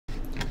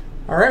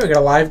All right, we got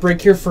a live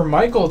break here for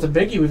Michael. It's a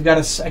biggie. We've got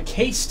a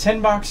case,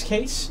 10-box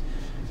case,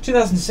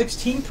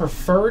 2016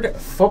 Preferred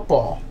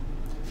Football.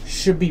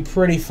 Should be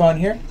pretty fun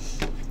here.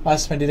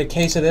 Last time I did a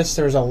case of this,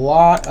 there was a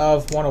lot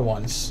of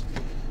 101s.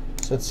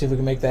 So let's see if we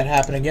can make that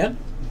happen again.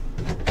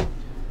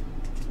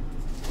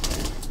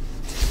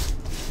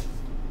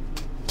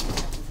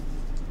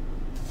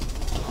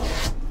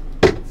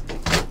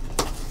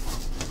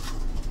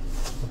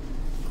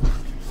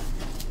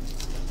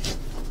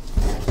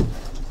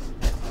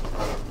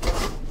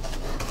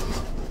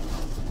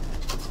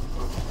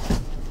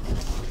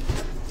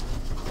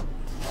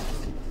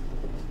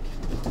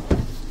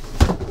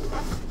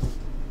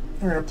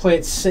 We're going to play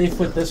it safe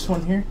with this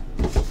one here.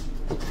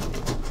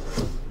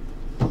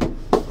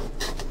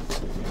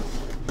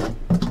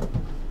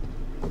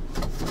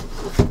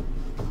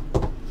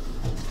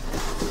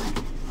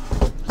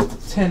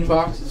 $10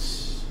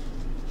 boxes.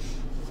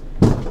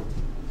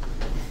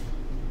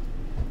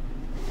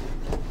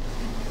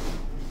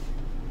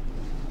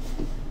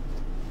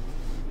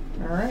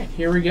 All right,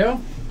 here we go.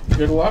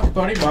 Good luck,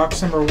 buddy.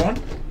 Box number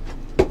 1.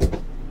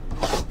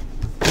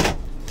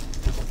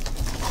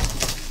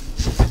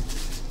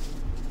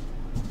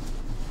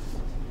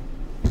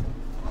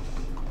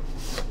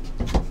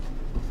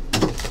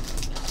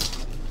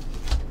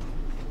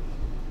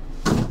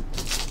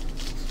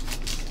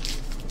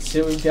 See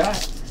what we've got.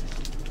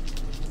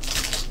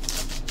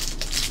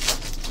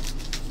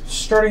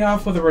 Starting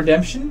off with a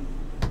redemption.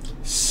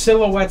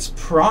 Silhouettes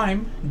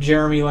Prime,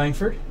 Jeremy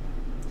Langford.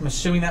 I'm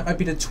assuming that might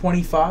be to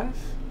 25.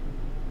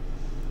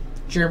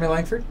 Jeremy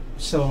Langford,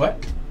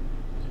 Silhouette.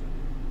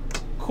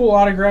 Cool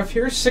autograph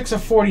here.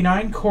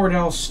 6/49,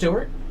 Cordell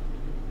Stewart.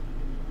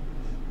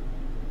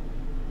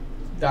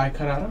 Die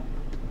cut auto.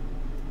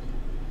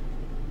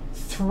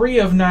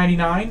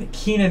 3/99,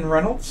 Keenan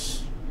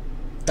Reynolds.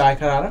 Die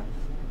cut auto.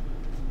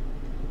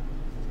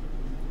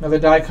 Another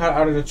die cut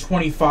out of the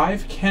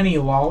 25, Kenny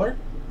Lawler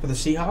for the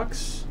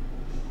Seahawks.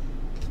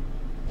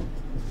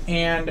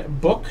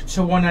 And book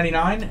to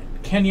 199,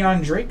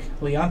 Kenyon Drake,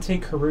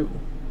 Leonte Carew.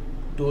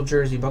 Dual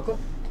jersey booklet.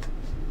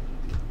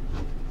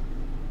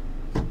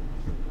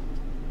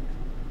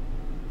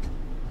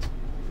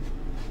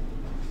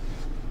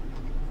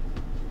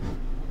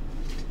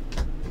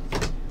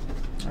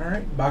 All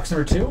right, box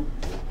number 2.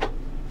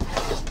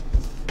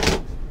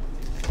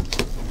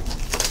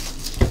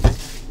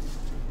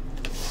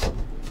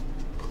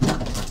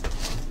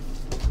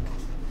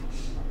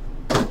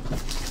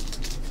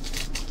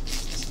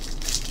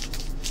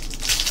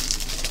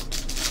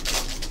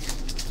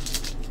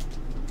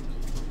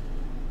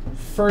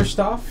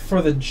 First off,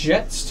 for the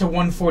Jets to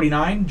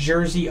 149,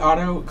 jersey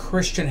auto,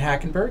 Christian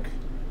Hackenberg.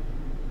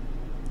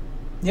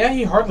 Yeah,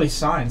 he hardly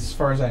signs, as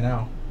far as I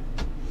know.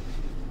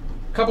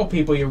 A couple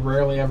people you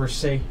rarely ever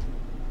see.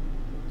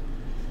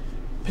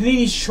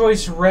 Panini's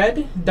Choice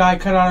Red, die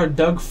cut auto,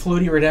 Doug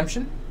Flutie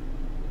redemption.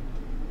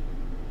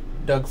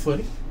 Doug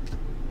Flutie.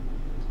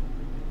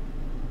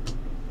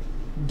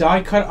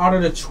 Die cut auto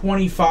to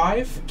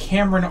 25,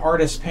 Cameron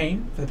Artis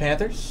Payne for the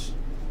Panthers.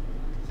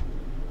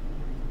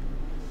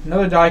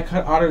 Another die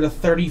cut auto to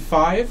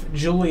 35,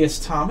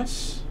 Julius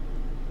Thomas.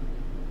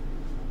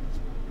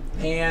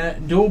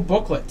 And dual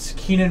booklets,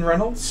 Keenan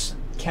Reynolds,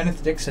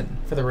 Kenneth Dixon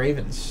for the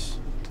Ravens.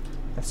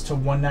 That's to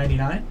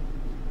 199.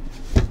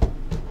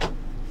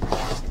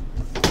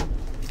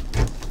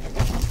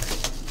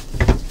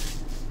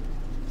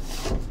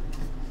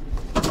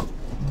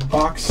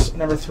 Box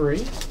number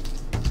 3.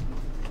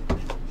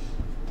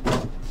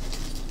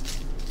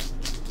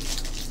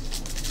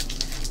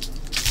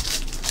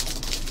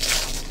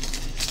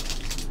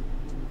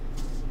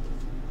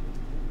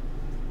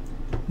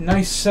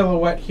 Nice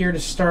silhouette here to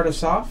start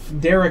us off.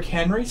 Derrick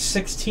Henry,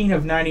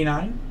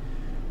 16/99.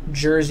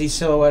 Jersey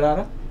silhouette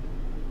auto.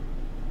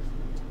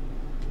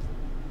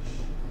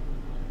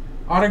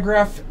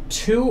 Autograph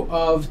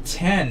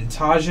 2/10.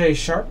 Tajay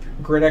Sharp,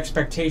 Grid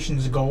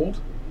Expectations Gold.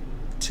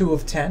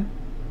 2/10.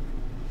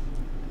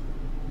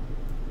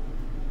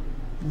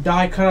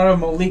 Die cut out of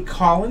Malik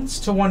Collins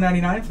to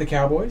 199 for the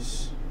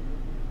Cowboys.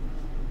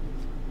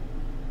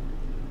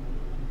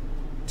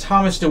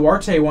 Thomas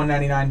Duarte,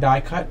 199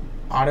 die cut.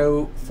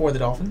 Auto for the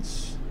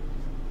Dolphins.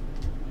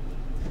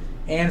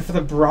 And for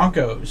the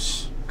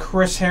Broncos,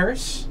 Chris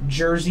Harris,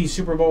 jersey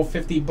Super Bowl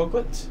 50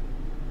 booklet.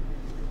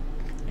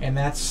 And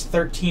that's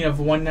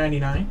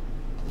 13/199.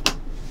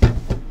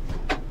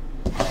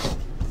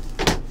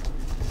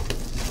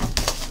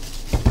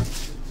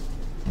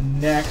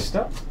 Next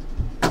up,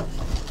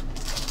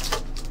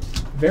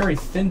 very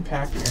thin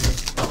pack here.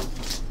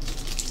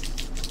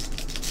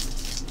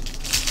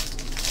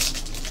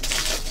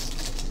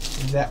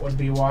 That would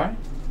be why.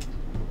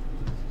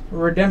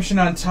 Redemption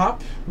on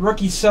top.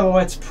 Rookie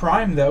Silhouettes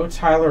Prime, though.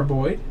 Tyler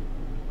Boyd.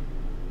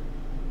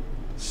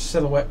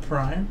 Silhouette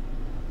Prime.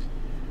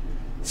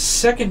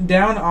 Second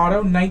down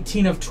auto,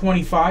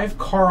 19/25.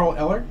 Carl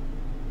Eller.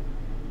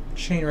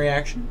 Chain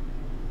reaction.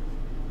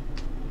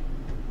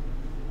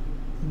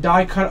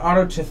 Die cut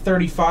auto to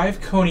 35.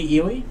 Coney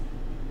Ealy.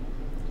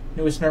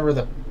 Newest member of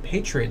the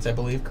Patriots, I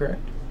believe,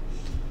 correct?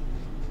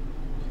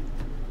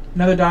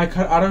 Another die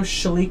cut auto,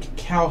 Shalik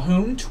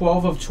Calhoun,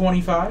 12 of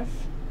 25.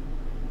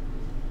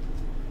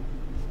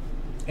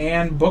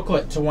 And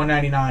booklet to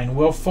 199,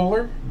 Will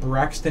Fuller,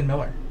 Braxton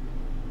Miller.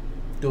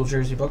 Dual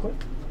jersey booklet.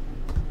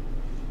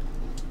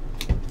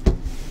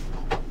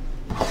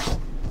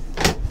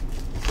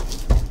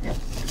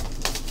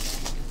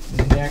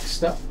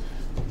 Next up,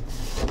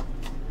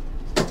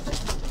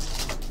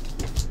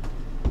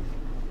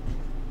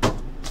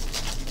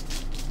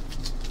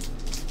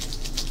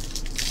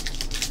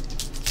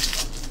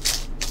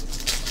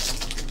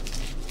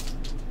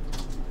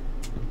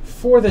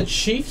 for the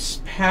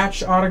Chiefs,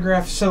 patch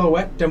autograph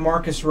silhouette,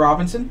 Demarcus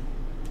Robinson,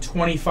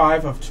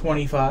 25 of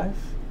 25.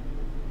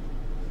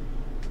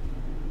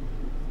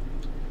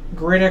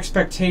 Great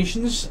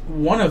Expectations,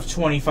 1 of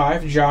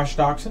 25, Josh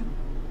Doxson.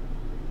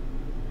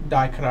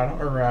 Die cut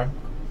auto, or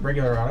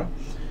regular auto.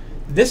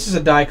 This is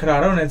a die cut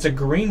auto, and it's a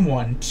green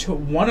one.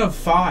 1 of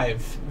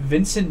 5,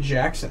 Vincent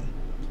Jackson.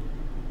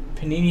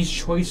 Panini's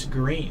Choice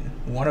Green,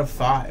 1 of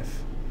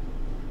 5.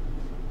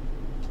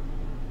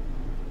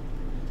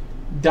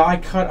 Die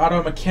cut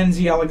auto,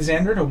 Mackenzie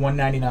Alexander to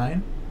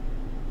 199.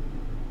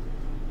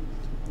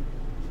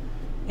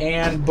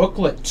 And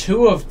booklet,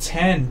 2 of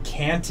 10,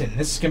 Canton.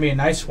 This is going to be a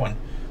nice one.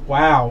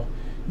 Wow.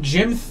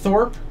 Jim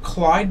Thorpe,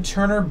 Clyde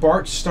Turner,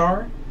 Bart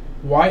Starr,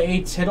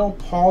 Y.A. Tittle,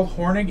 Paul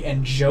Hornig,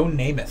 and Joe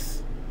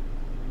Namath.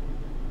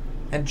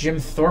 That Jim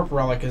Thorpe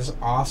relic is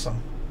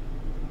awesome.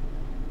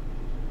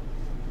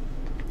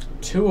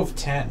 2 of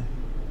 10.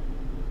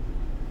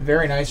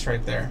 Very nice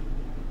right there.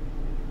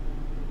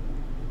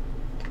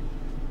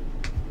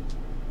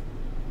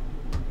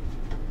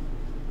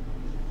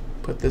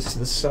 Put this to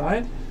the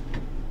side.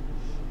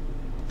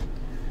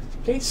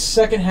 Okay,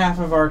 second half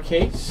of our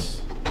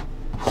case.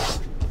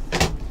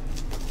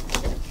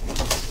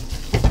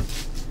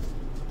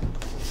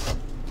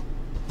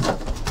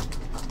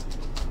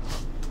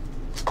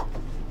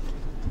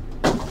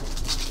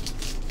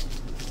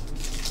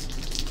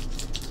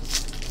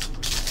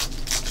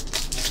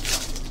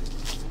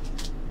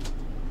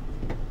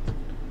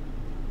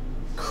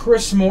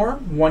 Chris Moore,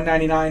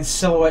 199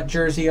 silhouette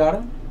jersey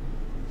auto.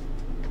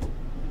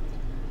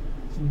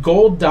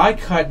 Gold die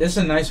cut. This is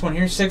a nice one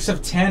here. 6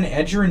 of 10,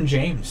 Edgerrin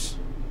James.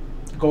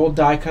 Gold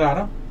die cut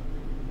auto.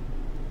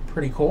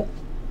 Pretty cool.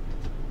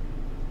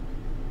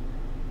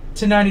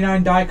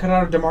 /99 die cut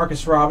auto,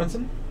 Demarcus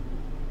Robinson.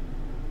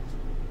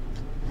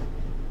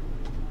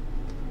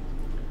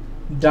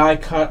 Die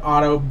cut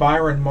auto,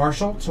 Byron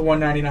Marshall to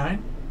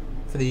 199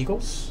 for the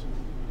Eagles.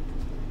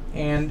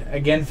 And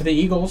again for the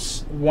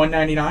Eagles,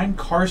 199,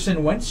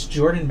 Carson Wentz,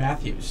 Jordan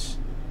Matthews.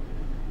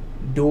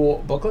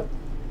 Dual booklet.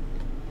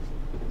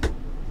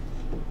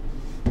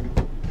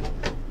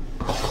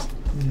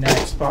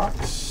 Next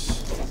box.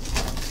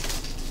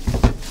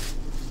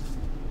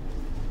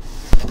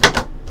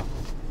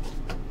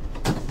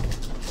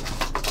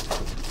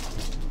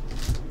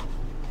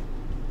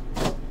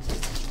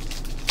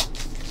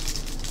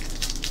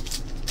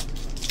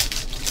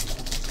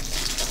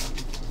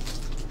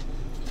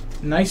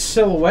 Nice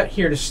silhouette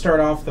here to start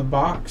off the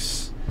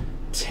box.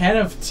 10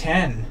 of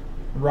 10.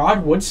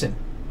 Rod Woodson.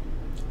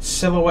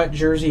 Silhouette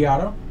jersey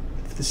auto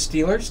for the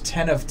Steelers.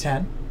 10 of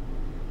 10.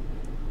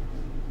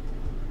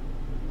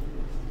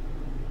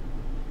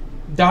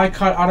 Die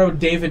cut auto,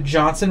 David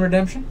Johnson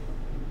redemption.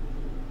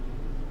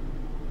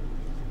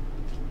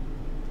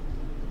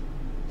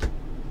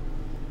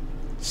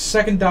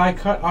 Second die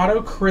cut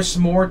auto, Chris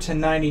Moore to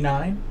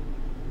 99.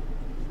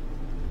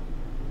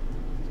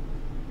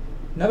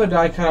 Another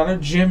die cut auto,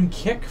 Jim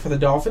Kick for the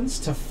Dolphins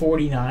to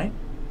 49.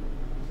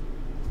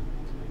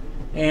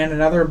 And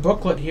another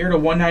booklet here to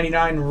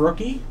 199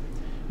 rookie.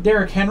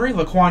 Derrick Henry,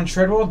 Laquan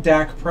Treadwell,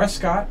 Dak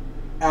Prescott,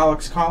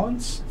 Alex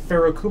Collins,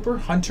 Pharoh Cooper,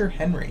 Hunter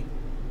Henry.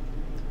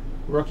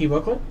 Rookie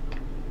booklet,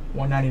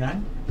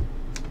 199.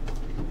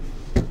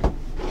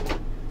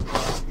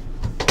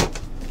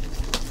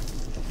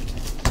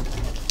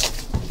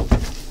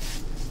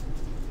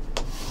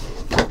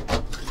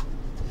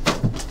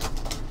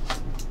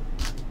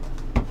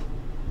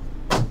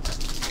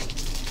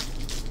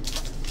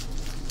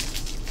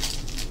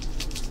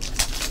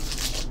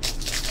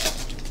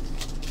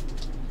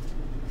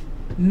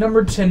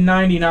 Number to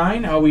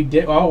 99. Oh, we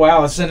did. Oh,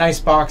 wow. This is a nice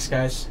box,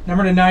 guys.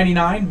 Number to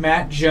 99,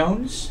 Matt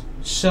Jones.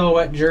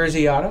 Silhouette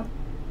jersey auto.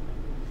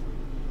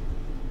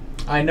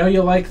 I know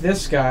you like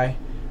this guy.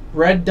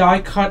 Red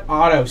die cut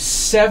auto.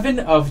 7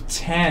 of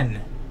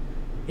 10.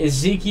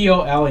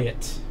 Ezekiel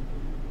Elliott.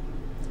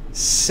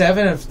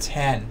 7 of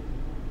 10.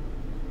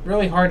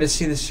 Really hard to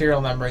see the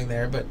serial numbering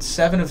there, but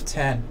 7 of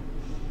 10.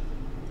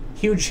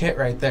 Huge hit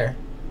right there.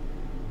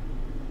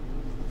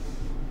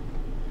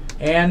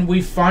 And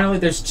we finally,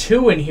 there's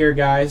 2 in here,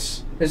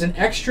 guys. There's an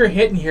extra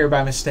hit in here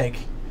by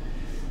mistake.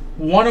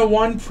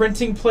 101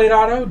 printing plate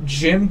auto,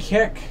 Jim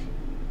Kick.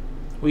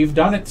 We've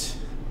done it.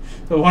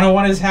 The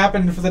 101 has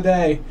happened for the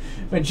day.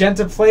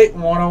 Magenta plate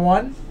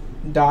 101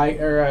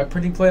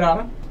 printing plate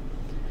auto.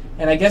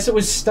 And I guess it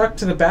was stuck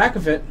to the back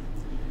of it.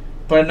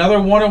 But another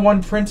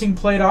 101 printing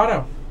plate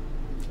auto.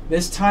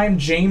 This time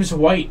James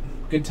White.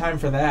 Good time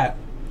for that.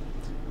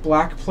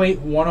 Black plate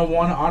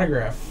 101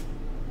 autograph.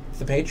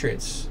 The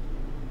Patriots.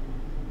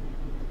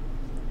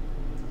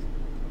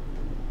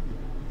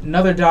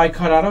 Another die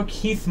cut auto,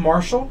 Keith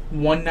Marshall,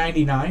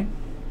 199.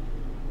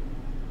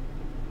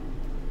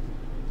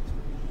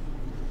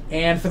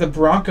 And for the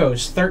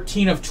Broncos,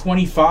 13 of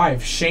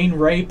 25, Shane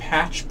Ray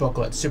patch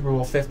booklet, Super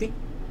Bowl 50.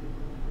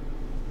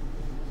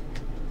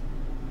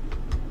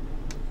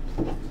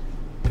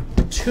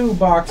 Two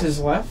boxes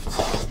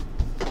left.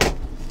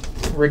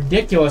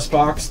 Ridiculous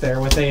box there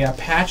with a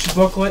patch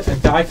booklet, a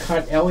die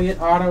cut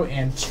Elliott auto,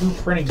 and two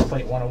printing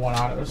plate 101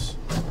 autos.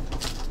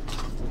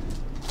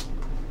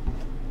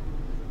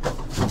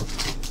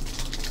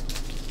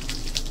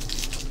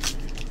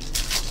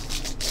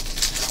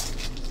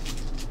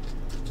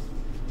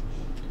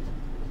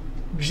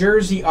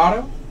 Jersey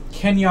auto,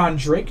 Kenyon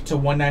Drake to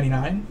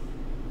 199.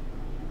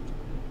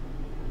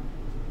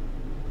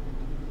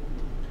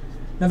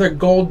 Another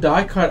gold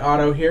die cut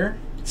auto here,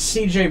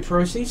 CJ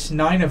Proces,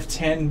 9 of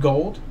 10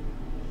 gold.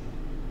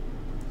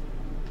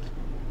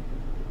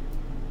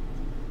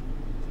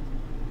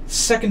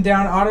 Second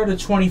down auto to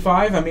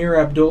 25, Amir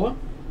Abdullah,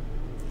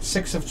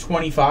 6 of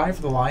 25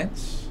 for the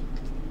Lions.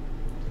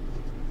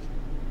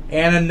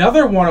 And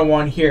another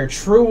 101 here,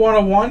 true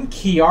 101,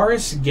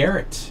 Kiaris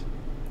Garrett.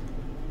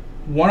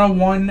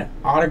 101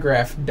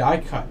 autograph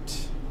die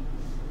cut.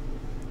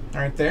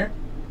 Right there.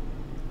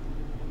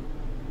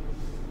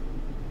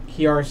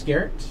 Kiaris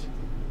Garrett.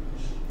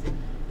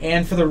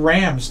 And for the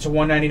Rams to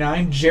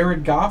 199,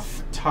 Jared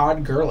Goff,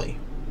 Todd Gurley.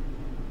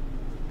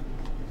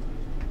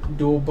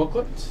 Dual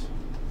booklet.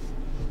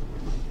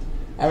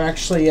 I'm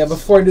actually,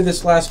 before I do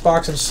this last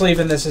box, I'm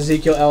sleeving this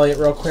Ezekiel Elliott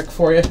real quick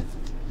for you.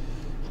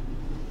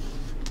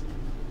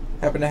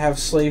 Happen to have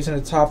sleeves in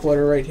a top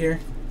loader right here.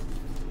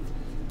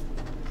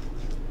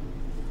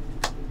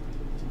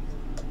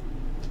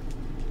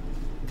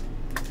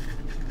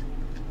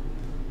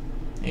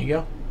 There you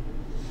go.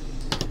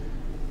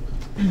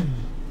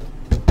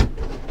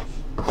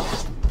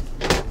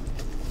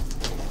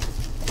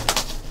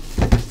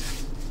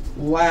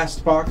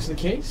 Last box of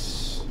the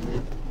case.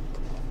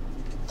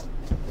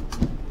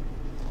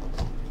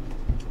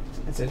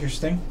 That's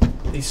interesting.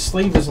 The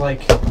sleeve is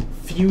like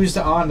fused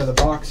onto the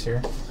box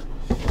here.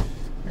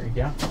 There you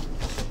go.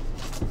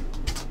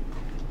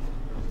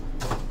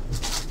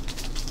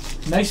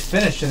 Nice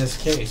finish in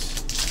this case.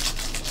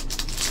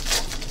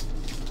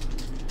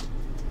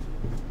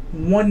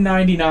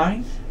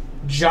 199,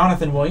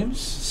 Jonathan Williams,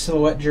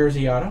 silhouette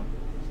jersey auto.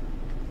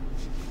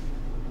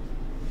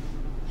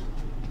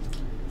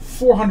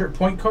 400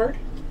 point card,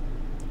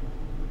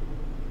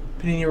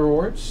 Panini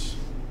Rewards.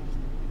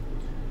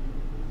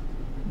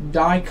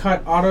 Die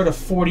cut auto to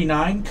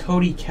 49,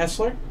 Cody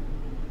Kessler.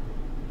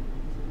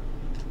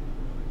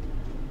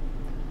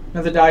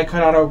 Another die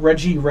cut auto,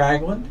 Reggie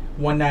Ragland,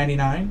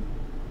 199.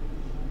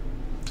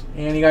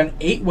 And you got an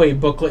 8-way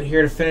booklet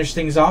here to finish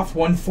things off,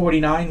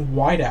 149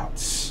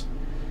 wideouts.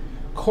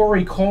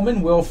 Corey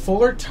Coleman, Will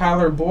Fuller,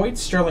 Tyler Boyd,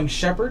 Sterling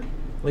Shepard,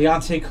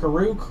 Leonte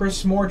Carew,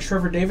 Chris Moore,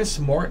 Trevor Davis,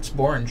 Moritz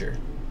Boringer.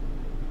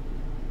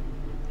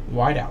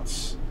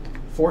 Wideouts.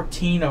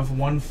 14 of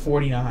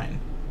 149.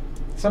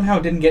 Somehow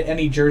didn't get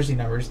any jersey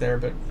numbers there,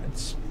 but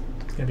it's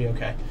going to be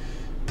okay.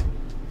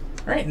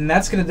 All right, and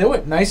that's going to do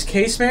it. Nice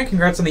case, man.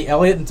 Congrats on the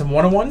Elliott and some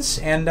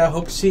 101s, and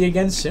hope to see you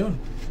again soon.